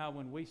funny how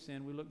when we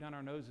sin, we look down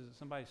our noses at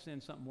somebody sin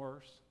something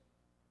worse.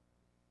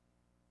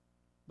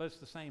 But it's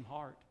the same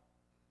heart.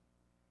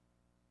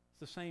 It's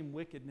the same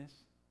wickedness.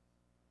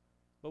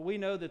 But we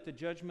know that the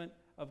judgment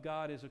of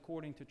God is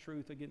according to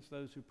truth against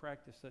those who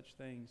practice such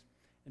things.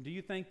 And do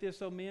you think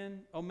this, O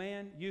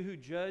man, you who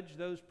judge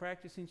those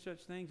practicing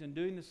such things and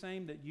doing the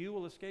same, that you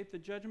will escape the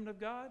judgment of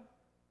God?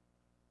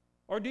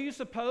 Or do you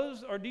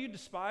suppose, or do you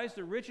despise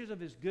the riches of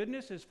His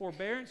goodness, His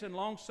forbearance and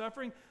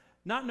long-suffering,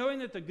 not knowing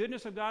that the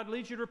goodness of God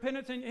leads you to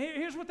repentance? And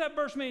here's what that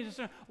verse means. It's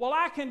saying, well,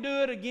 I can do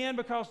it again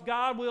because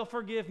God will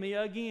forgive me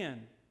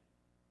again.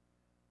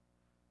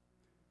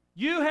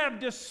 You have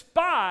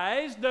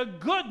despised the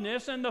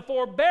goodness and the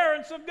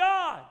forbearance of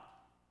God.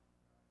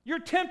 You're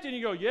tempted and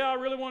you go, yeah, I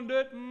really want to do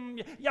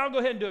it. Yeah, I'll go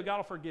ahead and do it. God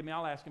will forgive me.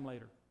 I'll ask Him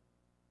later.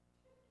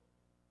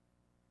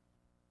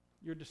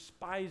 You're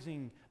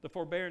despising the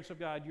forbearance of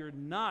God. You're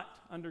not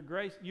under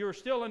grace. You're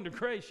still under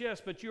grace, yes,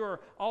 but you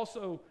are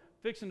also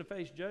fixing to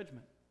face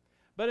judgment.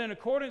 But in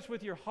accordance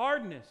with your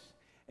hardness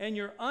and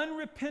your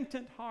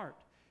unrepentant heart,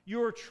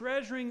 you are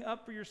treasuring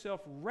up for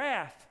yourself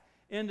wrath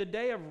in the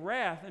day of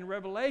wrath and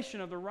revelation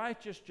of the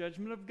righteous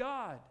judgment of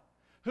God,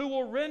 who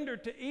will render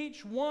to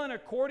each one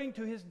according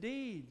to his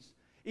deeds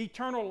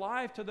eternal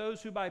life to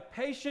those who by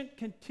patient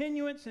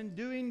continuance in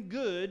doing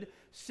good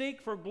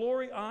seek for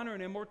glory, honor,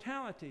 and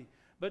immortality.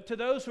 But to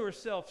those who are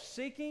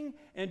self-seeking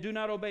and do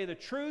not obey the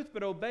truth,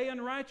 but obey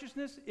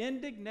unrighteousness,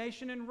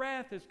 indignation and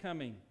wrath is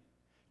coming.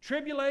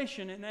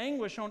 Tribulation and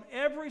anguish on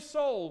every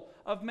soul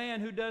of man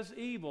who does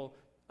evil,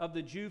 of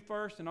the Jew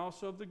first and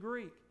also of the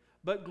Greek.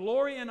 But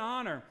glory and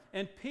honor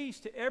and peace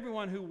to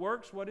everyone who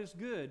works what is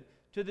good,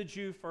 to the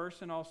Jew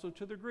first and also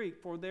to the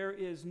Greek. For there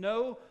is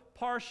no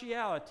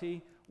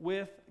partiality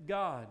with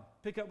God.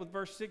 Pick up with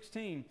verse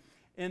 16.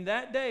 In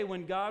that day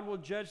when God will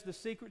judge the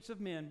secrets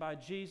of men by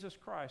Jesus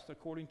Christ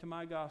according to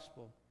my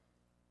gospel.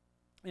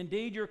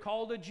 Indeed, you're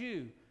called a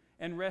Jew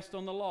and rest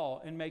on the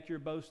law and make your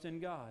boast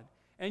in God.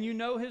 And you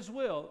know His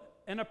will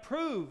and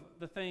approve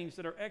the things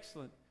that are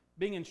excellent,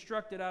 being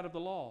instructed out of the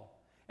law.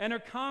 And are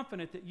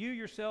confident that you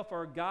yourself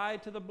are a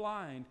guide to the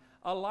blind,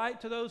 a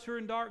light to those who are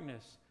in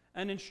darkness,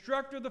 an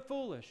instructor of the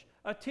foolish,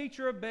 a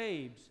teacher of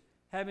babes,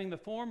 having the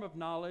form of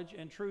knowledge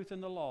and truth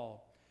in the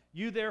law.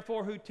 You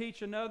therefore who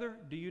teach another,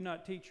 do you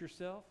not teach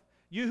yourself?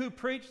 You who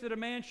preach that a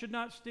man should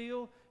not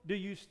steal, do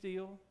you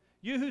steal?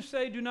 You who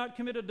say do not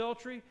commit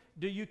adultery,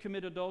 do you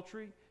commit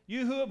adultery?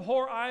 You who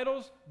abhor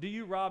idols, do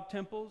you rob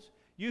temples?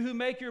 You who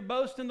make your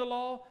boast in the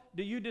law,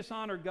 do you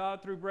dishonor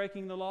God through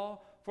breaking the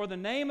law? For the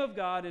name of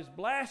God is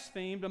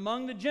blasphemed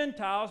among the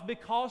Gentiles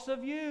because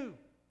of you.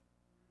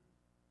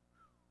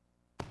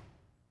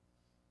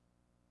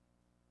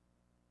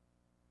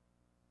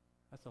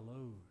 That's a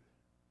load.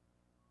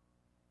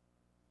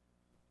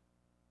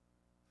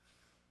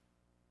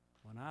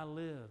 When I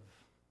live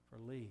for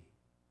Lee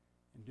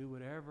and do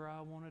whatever I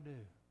want to do,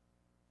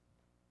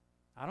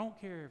 I don't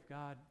care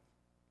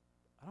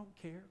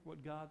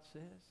what God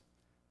says.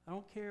 I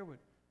don't care what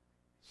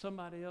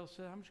Somebody else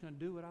said, I'm just going to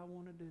do what I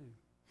want to do.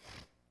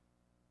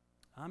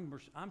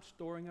 I'm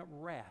storing up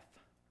wrath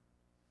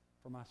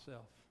for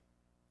myself.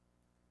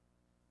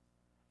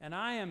 And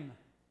I am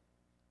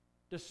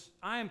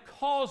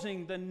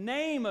causing the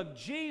name of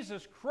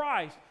Jesus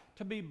Christ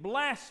to be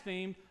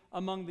blasphemed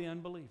among the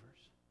unbelievers.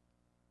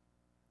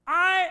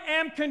 I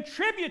am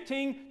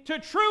contributing to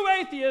true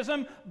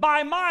atheism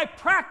by my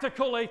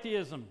practical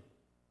atheism.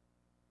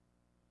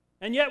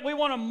 And yet we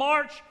want to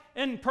march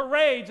in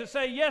parades that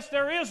say, yes,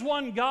 there is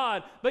one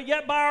God, but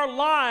yet by our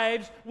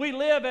lives we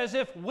live as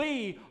if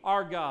we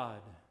are God.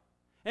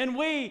 And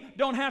we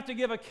don't have to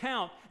give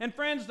account. And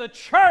friends, the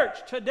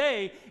church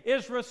today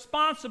is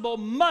responsible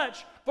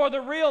much for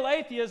the real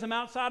atheism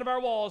outside of our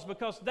walls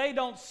because they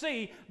don't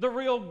see the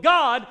real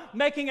God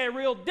making a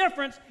real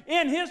difference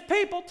in His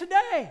people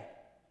today.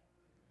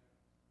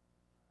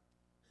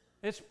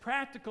 It's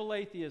practical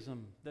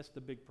atheism that's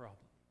the big problem.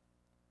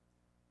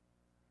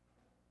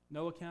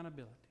 No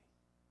accountability.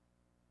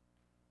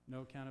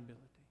 No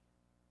accountability.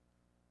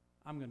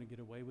 I'm going to get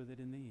away with it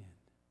in the end.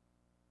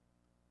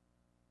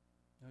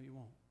 No, you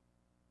won't.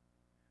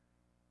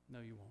 No,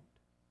 you won't.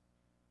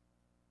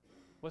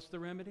 What's the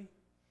remedy?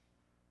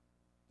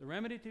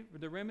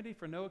 The remedy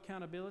for no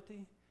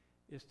accountability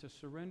is to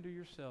surrender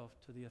yourself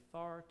to the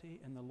authority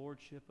and the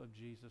lordship of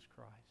Jesus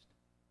Christ.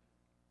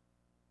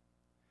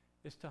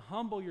 It's to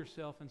humble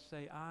yourself and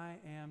say, I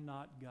am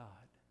not God.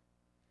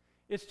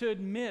 It's to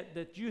admit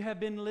that you have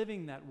been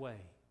living that way.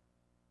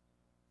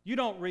 You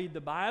don't read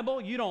the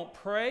Bible. You don't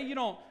pray. You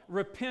don't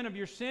repent of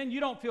your sin. You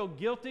don't feel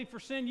guilty for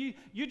sin.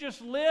 You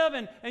just live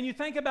and you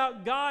think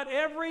about God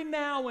every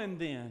now and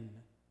then.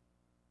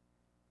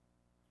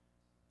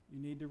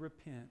 You need to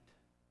repent.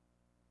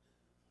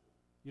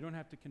 You don't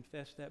have to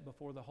confess that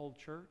before the whole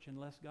church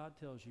unless God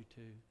tells you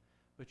to.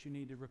 But you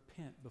need to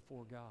repent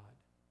before God.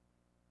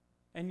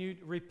 And you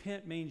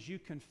repent means you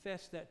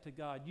confess that to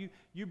God.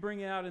 You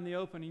bring it out in the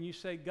open and you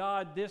say,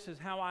 God, this is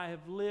how I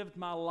have lived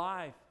my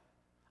life.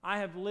 I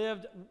have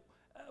lived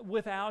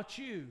without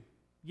you,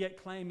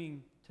 yet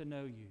claiming to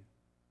know you.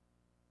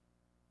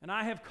 And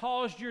I have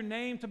caused your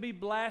name to be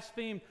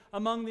blasphemed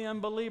among the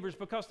unbelievers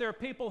because there are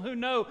people who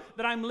know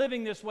that I'm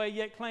living this way,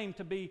 yet claim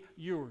to be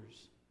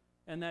yours.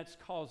 And that's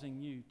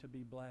causing you to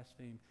be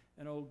blasphemed.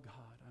 And oh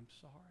God, I'm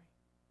sorry.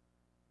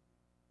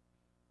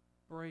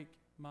 Break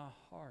my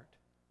heart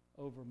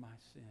over my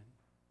sin.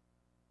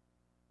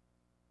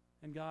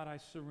 And God, I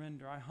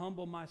surrender. I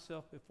humble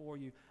myself before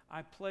you.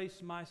 I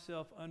place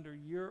myself under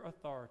your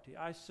authority.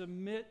 I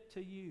submit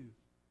to you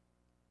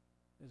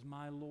as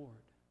my Lord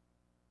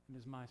and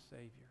as my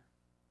Savior.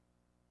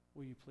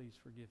 Will you please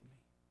forgive me?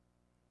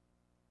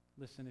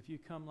 Listen, if you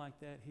come like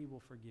that, He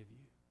will forgive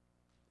you.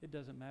 It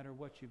doesn't matter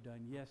what you've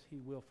done. Yes, He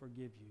will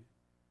forgive you.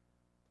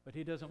 But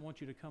He doesn't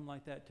want you to come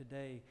like that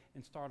today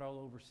and start all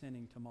over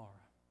sinning tomorrow.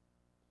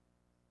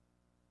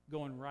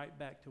 Going right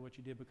back to what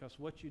you did, because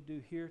what you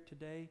do here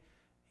today,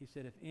 He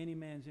said, if any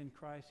man's in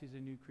Christ, he's a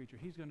new creature.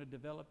 He's going to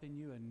develop in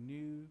you a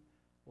new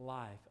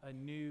life, a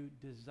new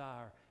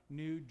desire,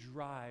 new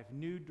drive,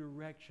 new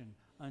direction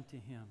unto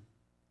Him.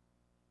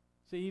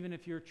 See, even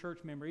if you're a church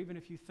member, even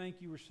if you think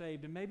you were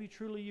saved, and maybe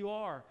truly you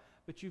are,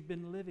 but you've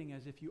been living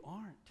as if you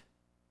aren't,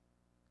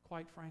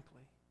 quite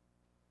frankly.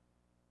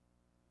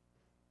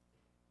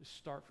 Just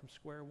start from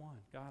square one.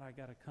 God, I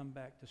got to come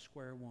back to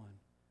square one.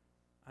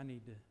 I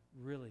need to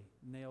really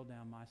nail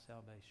down my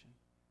salvation,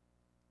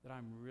 that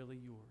I'm really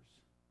yours.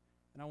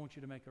 And I want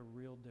you to make a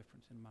real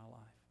difference in my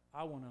life.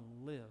 I want to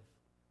live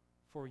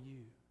for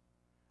you.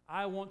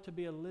 I want to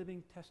be a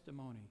living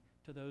testimony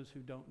to those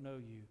who don't know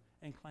you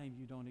and claim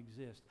you don't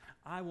exist.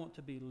 I want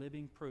to be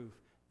living proof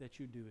that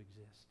you do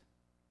exist.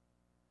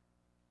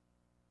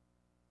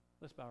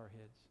 Let's bow our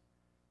heads.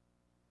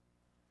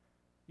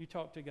 You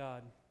talk to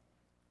God.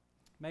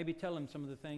 Maybe tell Him some of the things